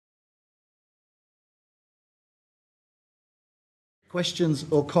Questions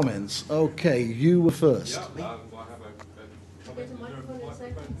or comments? Okay, you were first. Yeah, I have a comment. Is there a microphone?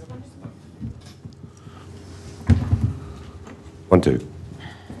 1, 2.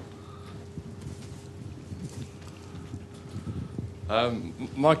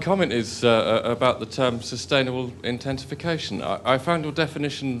 My comment is about the term sustainable intensification. I found your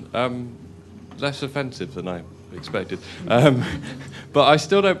definition less offensive than I expected, but I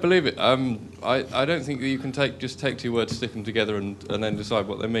still don't believe it. I don't think that you can just take two words, stick them together, and then decide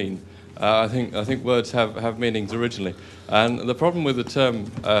what they mean. I think words have meanings originally, and the problem with the term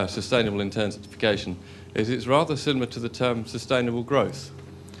sustainable intensification is it's rather similar to the term sustainable growth,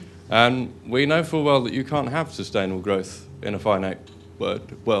 and we know full well that you can't have sustainable growth in a finite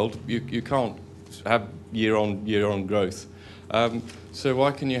world. You can't have year-on-year-on growth. So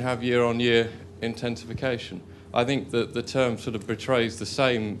why can you have year-on-year intensification? I think that the term sort of betrays the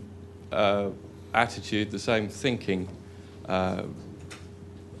same attitude, the same thinking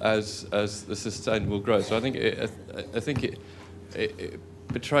as the sustainable growth. So I think it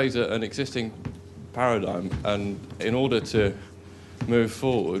betrays an existing paradigm, and in order to move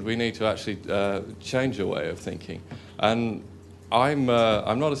forward, we need to actually change our way of thinking. And I'm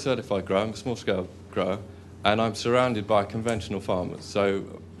not a certified grower, I'm a small-scale grower, and I'm surrounded by conventional farmers. So,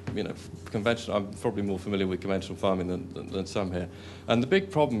 you know, I'm probably more familiar with conventional farming than some here. And the big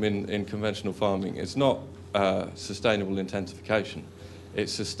problem in conventional farming is not sustainable intensification.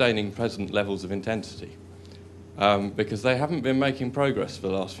 It's sustaining present levels of intensity. Because they haven't been making progress for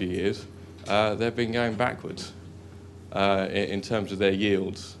the last few years. They've been going backwards in terms of their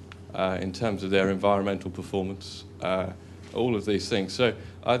yields, in terms of their environmental performance, all of these things. So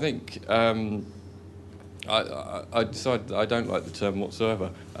I think I decided I don't like the term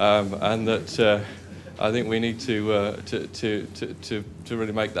whatsoever, and that I think we need to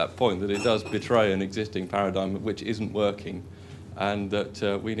really make that point, that it does betray an existing paradigm which isn't working, and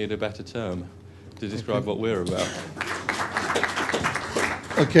that we need a better term to describe what we're about.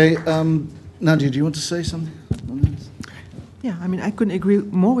 Okay, Nadia, do you want to say something? Yeah, I mean, I couldn't agree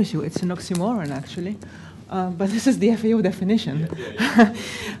more with you. It's an oxymoron, actually. But this is the FAO definition.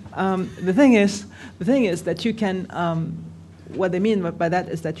 The thing is that you can. What they mean by that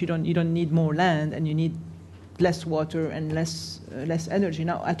is that you don't need more land, and you need less water and less energy.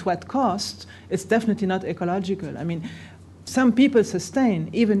 Now, at what cost? It's definitely not ecological. I mean, some people sustain,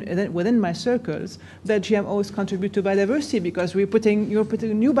 even within my circles, that GMOs contribute to biodiversity because you're putting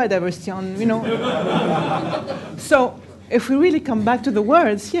new biodiversity on. So if we really come back to the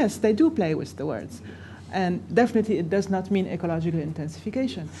words, yes, they do play with the words. And definitely it does not mean ecological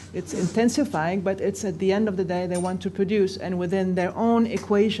intensification. It's intensifying, but it's at the end of the day they want to produce, and within their own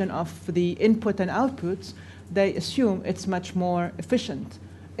equation of the input and outputs, they assume it's much more efficient.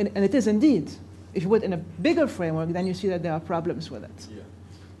 And it is indeed. If you put it in a bigger framework, then you see that there are problems with it. Yeah.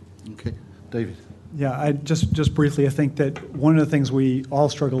 Okay. David. Yeah, I just briefly, I think that one of the things we all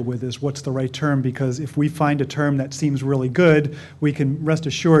struggle with is what's the right term, because if we find a term that seems really good, we can rest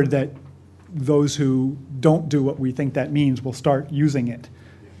assured that those who don't do what we think that means will start using it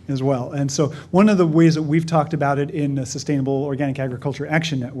as well. And so one of the ways that we've talked about it in the Sustainable Organic Agriculture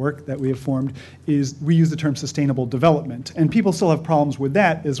Action Network that we have formed is we use the term sustainable development. And people still have problems with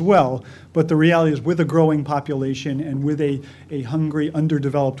that as well, but the reality is with a growing population and with a hungry,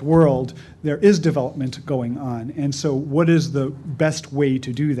 underdeveloped world, there is development going on. And so what is the best way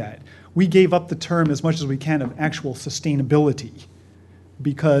to do that? We gave up the term as much as we can of actual sustainability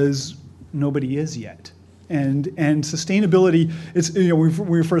because nobody is yet. And sustainability, it's, when we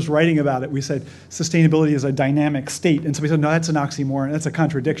were first writing about it, we said sustainability is a dynamic state. And so we said, no, that's an oxymoron, that's a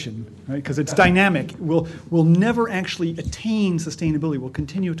contradiction, right? Because it's dynamic. We'll never actually attain sustainability. We'll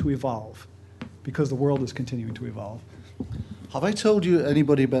continue to evolve because the world is continuing to evolve. Have I told you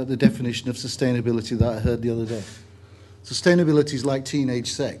anybody about the definition of sustainability that I heard the other day? Sustainability is like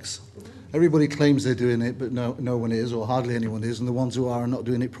teenage sex. Everybody claims they're doing it, but no one is, or hardly anyone is, and the ones who are not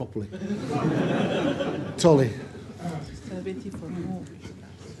doing it properly. Tolly.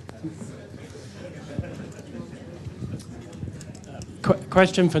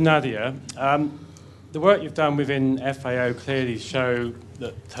 Question for Nadia. The work you've done within FAO clearly show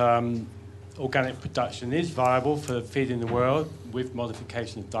that organic production is viable for feeding the world, with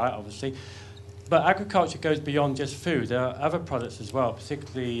modification of diet, obviously. But agriculture goes beyond just food. There are other products as well,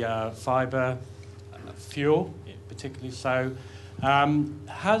 particularly fibre, fuel, particularly so.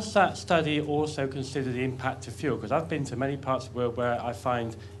 Has that study also considered the impact of fuel? Because I've been to many parts of the world where I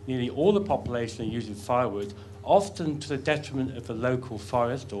find nearly all the population are using firewood, often to the detriment of the local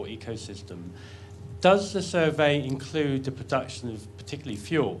forest or ecosystem. Does the survey include the production of particularly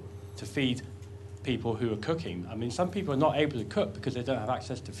fuel to feed people who are cooking. I mean, some people are not able to cook because they don't have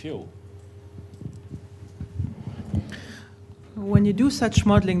access to fuel. When you do such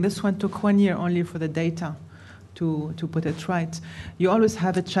modeling, this one took 1 year only for the data to put it right. You always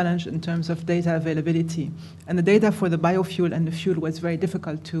have a challenge in terms of data availability. And the data for the biofuel and the fuel was very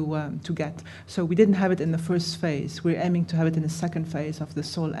difficult to get. So we didn't have it in the first phase. We're aiming to have it in the second phase of the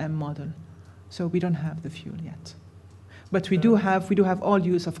SOL-M model. So we don't have the fuel yet. But we do have all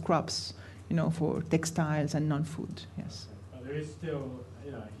use of crops, you know, for textiles and non-food, yes. But there is still,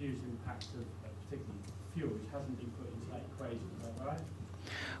 you know, a huge impact of particularly fuel, which hasn't been put into that equation, is that right?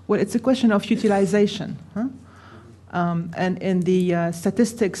 Well, it's a question of utilization. Huh? And in the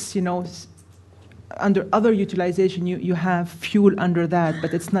statistics, you know, under other utilization, you have fuel under that,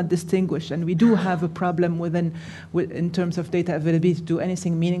 but it's not distinguished. And we do have a problem in terms of data availability to do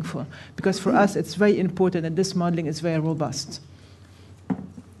anything meaningful. Because for us, it's very important that this modeling is very robust.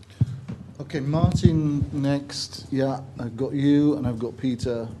 Okay, Martin next. Yeah, I've got you and I've got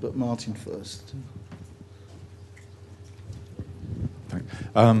Peter, but Martin first.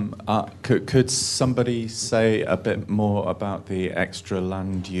 Could somebody say a bit more about the extra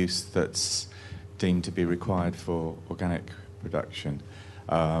land use that's deemed to be required for organic production?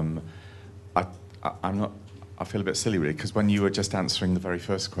 I feel a bit silly really, because when you were just answering the very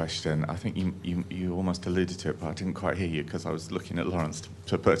first question, I think you almost alluded to it, but I didn't quite hear you because I was looking at Lawrence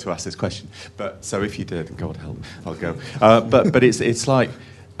to ask this question. But so if you did, God help, I'll go. But it's like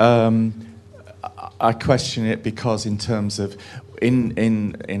I question it because in terms of in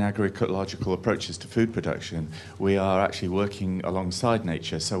agroecological approaches to food production, we are actually working alongside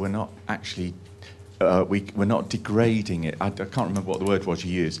nature, so we're not actually we're not degrading it. I can't remember what the word was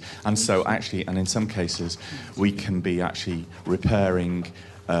you used. And so actually, and in some cases, we can be actually repairing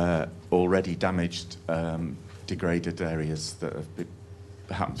already damaged, degraded areas that have been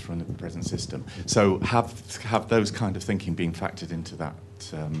perhaps from the present system. So have those kind of thinking being factored into that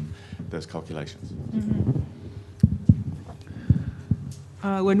those calculations?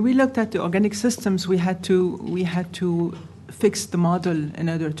 When we looked at the organic systems, we had to fix the model in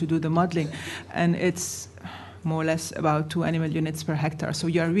order to do the modeling, and it's more or less about 2 animal units per hectare. So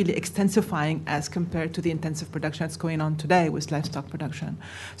you are really extensifying as compared to the intensive production that's going on today with livestock production.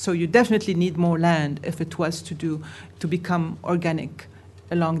 So you definitely need more land if it was to become organic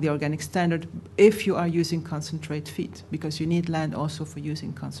along the organic standard if you are using concentrate feed, because you need land also for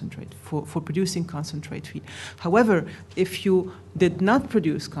using concentrate, for producing concentrate feed. However, if you did not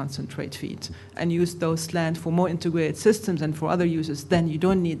produce concentrate feed and use those land for more integrated systems and for other uses, then you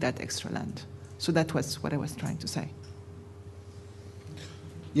don't need that extra land. So that was what I was trying to say.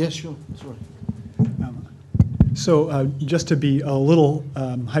 Yes, sure. Sorry. So just to be a little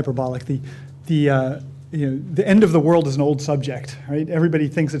hyperbolic, the end of the world is an old subject, right? Everybody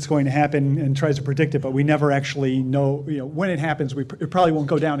thinks it's going to happen and tries to predict it, but we never actually know, when it happens, it probably won't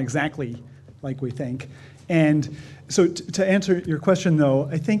go down exactly like we think. And so to answer your question, though,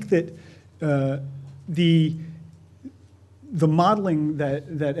 I think that the modeling that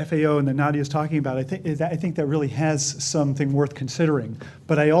FAO and that Nadia is talking about, I think that really has something worth considering.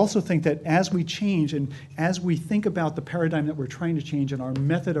 But I also think that as we change and as we think about the paradigm that we're trying to change in our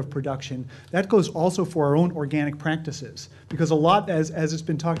method of production, that goes also for our own organic practices. Because a lot, as it's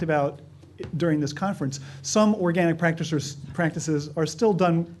been talked about during this conference, some organic practices are still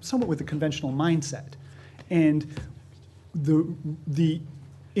done somewhat with a conventional mindset. And the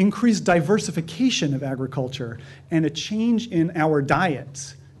increased diversification of agriculture and a change in our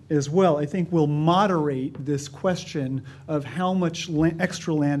diets as well, I think will moderate this question of how much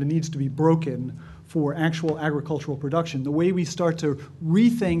extra land needs to be broken for actual agricultural production. The way we start to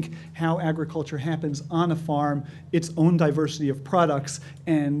rethink how agriculture happens on a farm, its own diversity of products,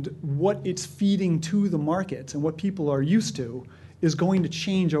 and what it's feeding to the markets and what people are used to is going to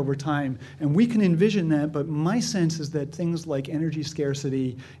change over time. And we can envision that, but my sense is that things like energy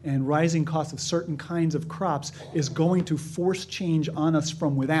scarcity and rising costs of certain kinds of crops is going to force change on us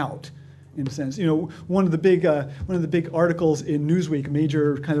from without, in a sense. One of the big articles in Newsweek, a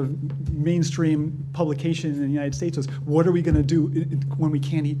major kind of mainstream publication in the United States, was, what are we going to do when we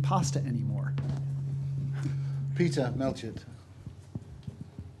can't eat pasta anymore? Peter Melchett.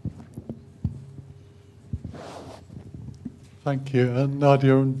 Thank you, and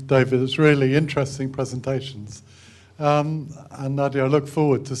Nadia and David. It's really interesting presentations. And Nadia, I look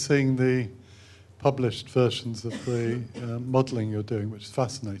forward to seeing the published versions of the modelling you're doing, which is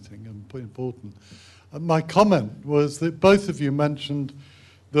fascinating and important. My comment was that both of you mentioned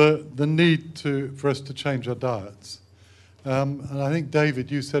the need for us to change our diets. And I think,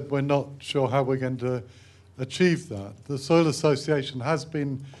 David, you said we're not sure how we're going to achieve that. The Soil Association has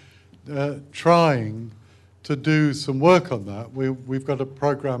been trying to do some work on that. We've got a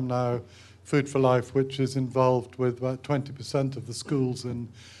program now, Food for Life, which is involved with about 20% of the schools in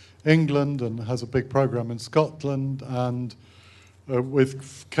England and has a big program in Scotland, and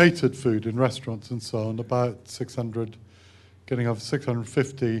with catered food in restaurants and so on, about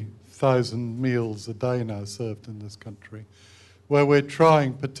 650,000 meals a day now served in this country, where we're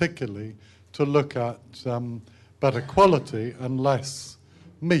trying particularly to look at better quality and less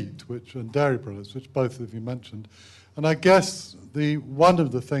meat, and dairy products, which both of you mentioned. And I guess one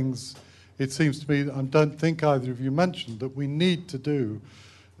of the things it seems to me, I don't think either of you mentioned, that we need to do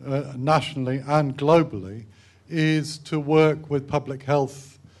nationally and globally is to work with public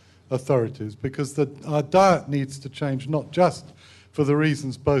health authorities, because our diet needs to change, not just for the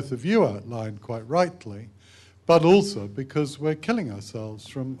reasons both of you outlined quite rightly, but also because we're killing ourselves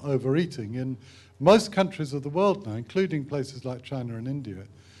from overeating in most countries of the world now, including places like China and India,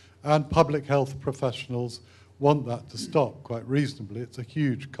 and public health professionals want that to stop quite reasonably. It's a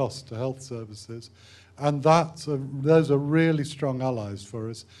huge cost to health services, and those are really strong allies for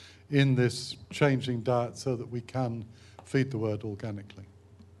us in this changing diet so that we can feed the world organically.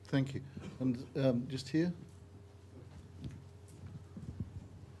 Thank you. And just here.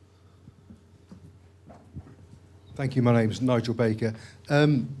 Thank you. My name is Nigel Baker.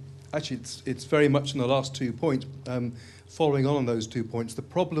 Actually, it's very much in the last 2 points. Following on those 2 points, the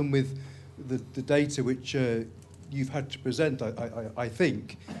problem with the data which you've had to present, I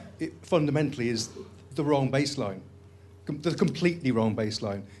think, it fundamentally is the wrong baseline, the completely wrong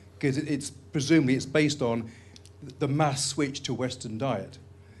baseline, because presumably it's based on the mass switch to Western diet.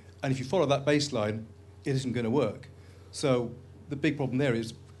 And if you follow that baseline, it isn't going to work. So the big problem there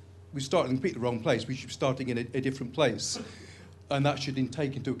is we're starting in the wrong place. We should be starting in a different place. And that should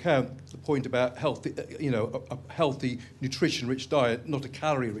take into account the point about healthy, a healthy, nutrition-rich diet, not a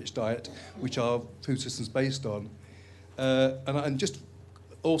calorie-rich diet, which our food system's based on. And just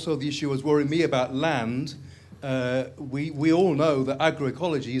also the issue was worrying me about land. We all know that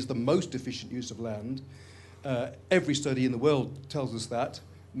agroecology is the most efficient use of land. Every study in the world tells us that,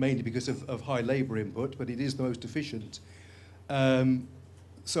 mainly because of high labour input, but it is the most efficient.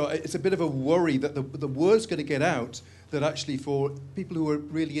 So it's a bit of a worry that the word's going to get out that actually for people who are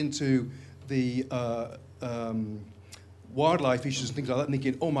really into the wildlife issues and things like that,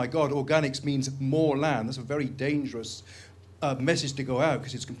 thinking, oh my God, organics means more land. That's a very dangerous message to go out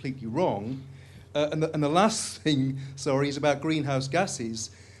because it's completely wrong. And the last thing, is about greenhouse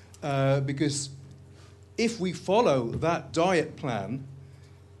gases, because if we follow that diet plan,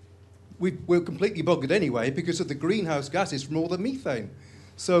 we're completely buggered anyway because of the greenhouse gases from all the methane.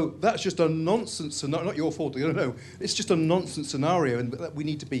 So that's just a nonsense scenario, not your fault, I don't know. It's just a nonsense scenario, and we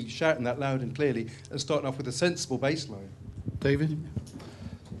need to be shouting that loud and clearly and starting off with a sensible baseline. David?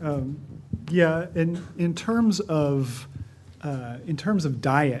 Yeah, in terms of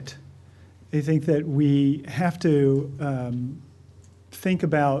diet, I think that we have to think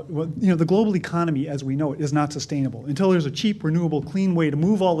about, the global economy as we know it is not sustainable. Until there's a cheap, renewable, clean way to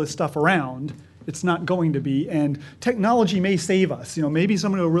move all this stuff around, it's not going to be. And technology may save us. Maybe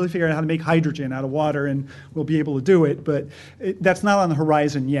someone will really figure out how to make hydrogen out of water and we'll be able to do it, but that's not on the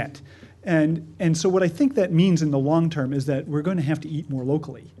horizon yet. And so what I think that means in the long term is that we're going to have to eat more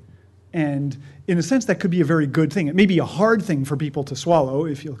locally. And in a sense, that could be a very good thing. It may be a hard thing for people to swallow,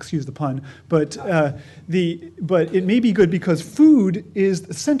 if you'll excuse the pun, but it may be good because food is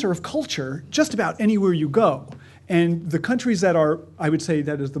the center of culture just about anywhere you go. And the countries that are, I would say,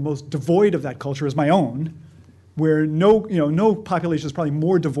 that is the most devoid of that culture is my own, where no population is probably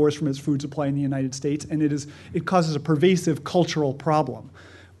more divorced from its food supply in the United States, and it causes a pervasive cultural problem.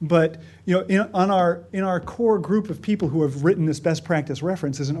 But in our core group of people who have written this best practice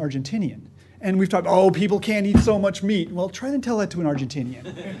reference is an Argentinian. And we've talked, people can't eat so much meat. Well, try and tell that to an Argentinian.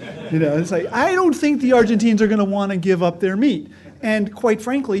 It's like, I don't think the Argentines are going to want to give up their meat. And quite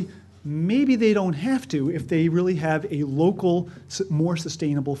frankly, maybe they don't have to if they really have a local, more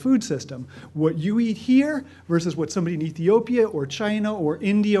sustainable food system. What you eat here versus what somebody in Ethiopia or China or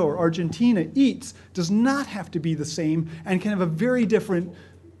India or Argentina eats does not have to be the same and can have a very different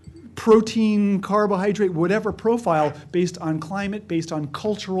protein, carbohydrate, whatever profile based on climate, based on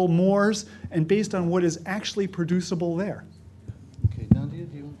cultural mores, and based on what is actually producible there. Okay, Nadia,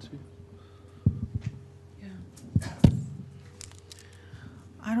 do you want to?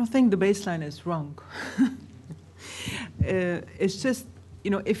 I don't think the baseline is wrong. It's just,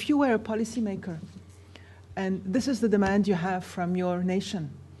 if you were a policymaker and this is the demand you have from your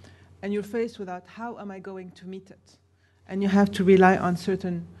nation and you're faced with that, how am I going to meet it? And you have to rely on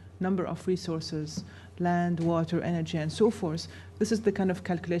certain number of resources, land, water, energy, and so forth, This is the kind of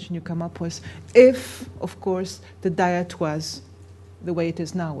calculation you come up with if, of course, the diet was the way it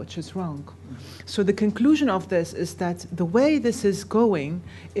is now, which is wrong. So the conclusion of this is that the way this is going,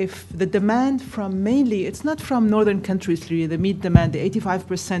 if the demand from mainly, it's not from northern countries really, the meat demand, the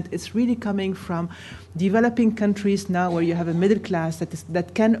 85%, it's really coming from developing countries now where you have a middle class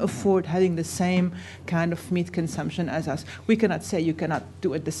that can afford having the same kind of meat consumption as us. We cannot say you cannot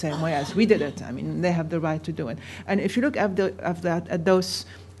do it the same way as we did it. I mean, they have the right to do it. And if you look at those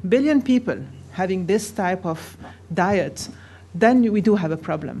billion people having this type of diet, then we do have a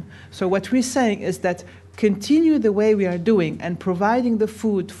problem. So what we're saying is that continue the way we are doing and providing the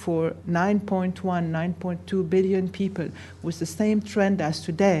food for 9.1, 9.2 billion people with the same trend as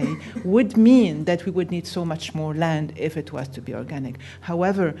today would mean that we would need so much more land if it was to be organic.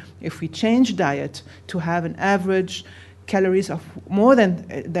 However, if we change diet to have an average calories of more than,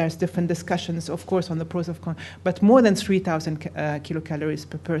 there's different discussions, of course, on the pros of cons, but more than 3,000 kilocalories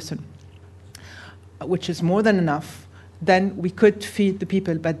per person, which is more than enough, then we could feed the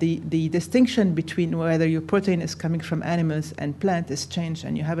people. But the distinction between whether your protein is coming from animals and plant is changed,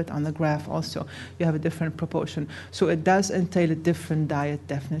 and you have it on the graph also. You have a different proportion. So it does entail a different diet,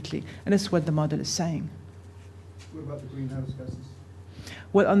 definitely. And that's what the model is saying. What about the greenhouse gases?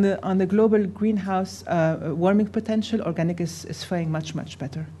 Well, on the global greenhouse warming potential, organic is faring much, much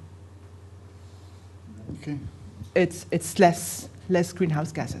better. Okay. It's less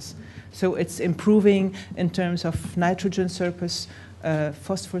greenhouse gases. So it's improving in terms of nitrogen surplus,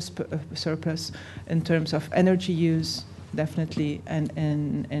 phosphorus surplus, in terms of energy use, definitely, and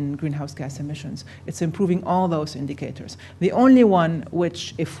in greenhouse gas emissions. It's improving all those indicators. The only one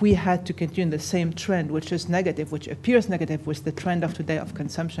which, if we had to continue the same trend, which is negative, which appears negative, was the trend of today of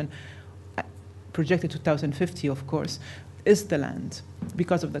consumption, projected 2050, of course, is the land,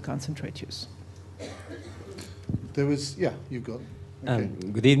 because of the concentrate use. There was, yeah, you've got. Okay.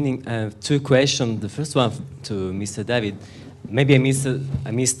 Good evening. I have two questions. The first one to Mr. David. Maybe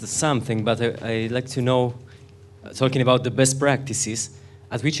I missed something, but I'd like to know, talking about the best practices,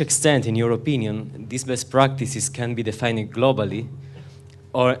 at which extent, in your opinion, these best practices can be defined globally,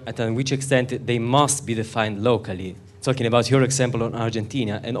 or at which extent they must be defined locally? Talking about your example on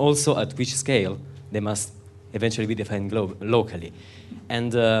Argentina, and also at which scale they must eventually be defined locally.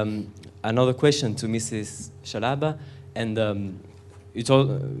 And another question to Mrs. Scialabba, and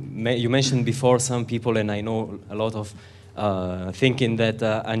you mentioned before some people, and I know a lot of thinking that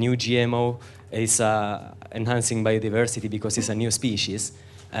a new GMO is enhancing biodiversity because it's a new species.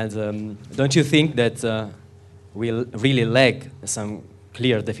 And don't you think that we really lack some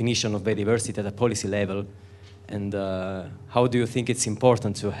clear definition of biodiversity at a policy level? And how do you think it's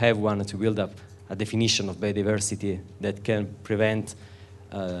important to have one to build up a definition of biodiversity that can prevent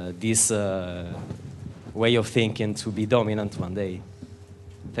this way of thinking to be dominant one day?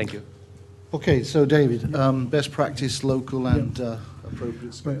 Thank you. Okay, so David, best practice, local and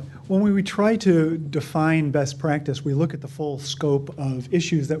appropriate scale. Right. When we try to define best practice, we look at the full scope of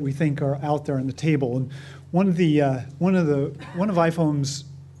issues that we think are out there on the table. And one of IFOAM's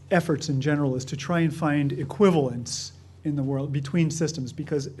efforts in general is to try and find equivalence in the world between systems,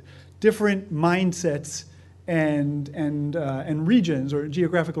 because different mindsets and regions or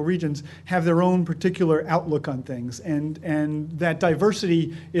geographical regions have their own particular outlook on things, and that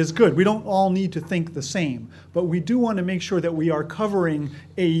diversity is good. We don't all need to think the same, but we do want to make sure that we are covering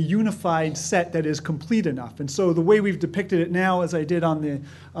a unified set that is complete enough. And so the way we've depicted it now, as I did in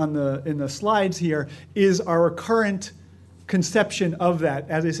the slides here, is our current conception of that.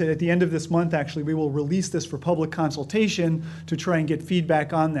 As I said, at the end of this month, actually, we will release this for public consultation to try and get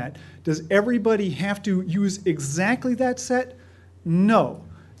feedback on that. Does everybody have to use exactly that set? No.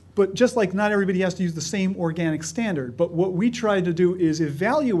 But just like not everybody has to use the same organic standard, but what we try to do is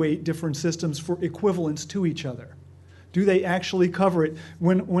evaluate different systems for equivalence to each other. Do they actually cover it?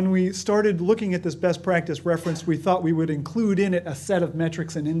 When we started looking at this best practice reference, we thought we would include in it a set of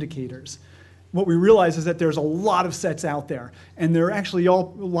metrics and indicators. What we realize is that there's a lot of sets out there, and they're actually a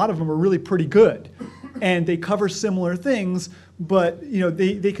lot of them are really pretty good, and they cover similar things, but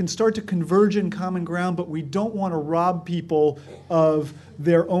they can start to converge in common ground, but we don't want to rob people of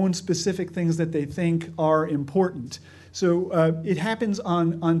their own specific things that they think are important. So it happens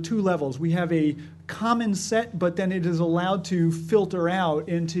on two levels. We have a common set, but then it is allowed to filter out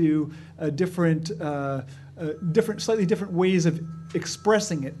into slightly different ways of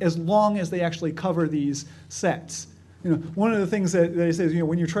expressing it, as long as they actually cover these sets. One of the things that they say is,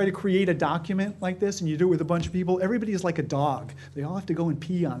 when you try to create a document like this and you do it with a bunch of people, everybody is like a dog. They all have to go and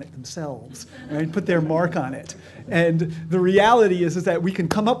pee on it themselves, right? Put their mark on it. And the reality is that we can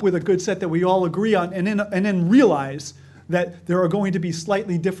come up with a good set that we all agree on, and then realize that there are going to be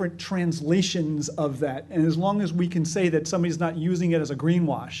slightly different translations of that. And as long as we can say that somebody's not using it as a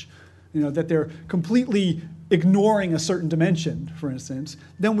greenwash, that they're completely ignoring a certain dimension, for instance,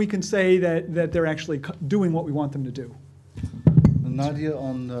 then we can say that they're actually doing what we want them to do. And Nadia,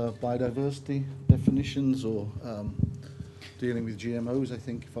 on biodiversity definitions or dealing with GMOs, I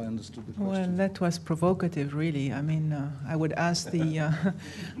think, if I understood the question. Well, that was provocative, really. I mean, I would ask the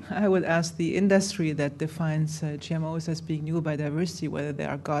industry that defines GMOs as being new biodiversity whether they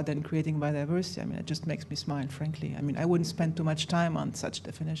are God and creating biodiversity. I mean, it just makes me smile, frankly. I mean, I wouldn't spend too much time on such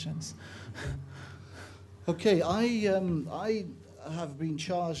definitions. Okay, I have been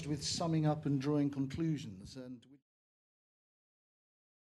charged with summing up and drawing conclusions, and